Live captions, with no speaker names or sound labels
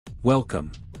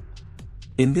Welcome.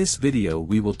 In this video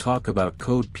we will talk about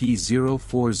code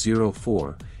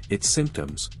P0404, its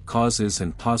symptoms, causes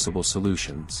and possible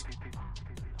solutions.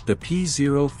 The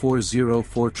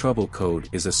P0404 trouble code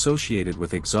is associated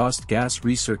with exhaust gas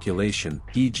recirculation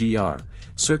 (EGR)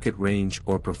 circuit range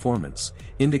or performance,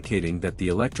 indicating that the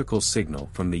electrical signal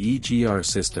from the EGR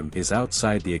system is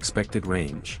outside the expected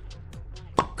range.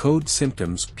 Code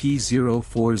symptoms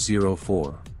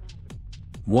P0404.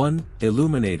 1.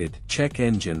 Illuminated check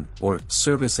engine or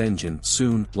service engine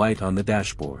soon light on the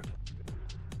dashboard.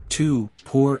 2.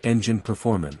 Poor engine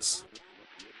performance.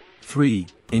 3.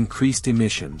 Increased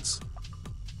emissions.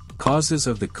 Causes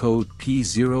of the code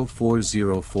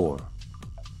P0404.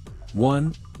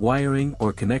 1. Wiring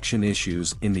or connection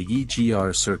issues in the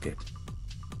EGR circuit.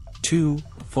 2.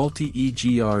 Faulty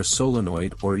EGR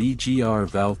solenoid or EGR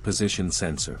valve position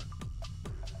sensor.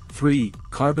 3.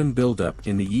 Carbon buildup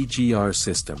in the EGR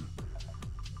system.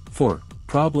 4.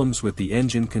 Problems with the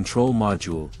engine control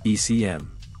module (ECM).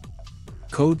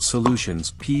 Code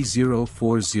solutions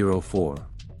P0404.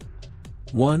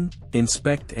 1.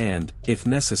 Inspect and, if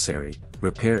necessary,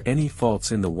 repair any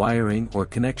faults in the wiring or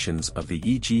connections of the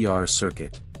EGR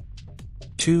circuit.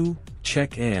 2.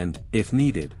 Check and, if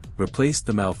needed, replace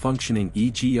the malfunctioning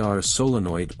EGR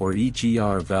solenoid or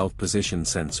EGR valve position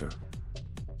sensor.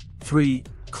 3.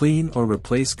 Clean or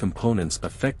replace components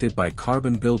affected by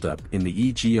carbon buildup in the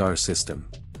EGR system.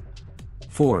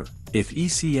 4. If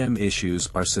ECM issues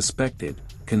are suspected,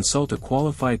 consult a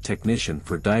qualified technician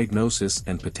for diagnosis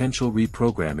and potential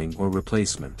reprogramming or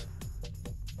replacement.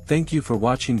 Thank you for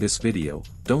watching this video.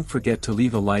 Don't forget to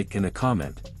leave a like and a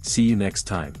comment. See you next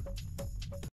time.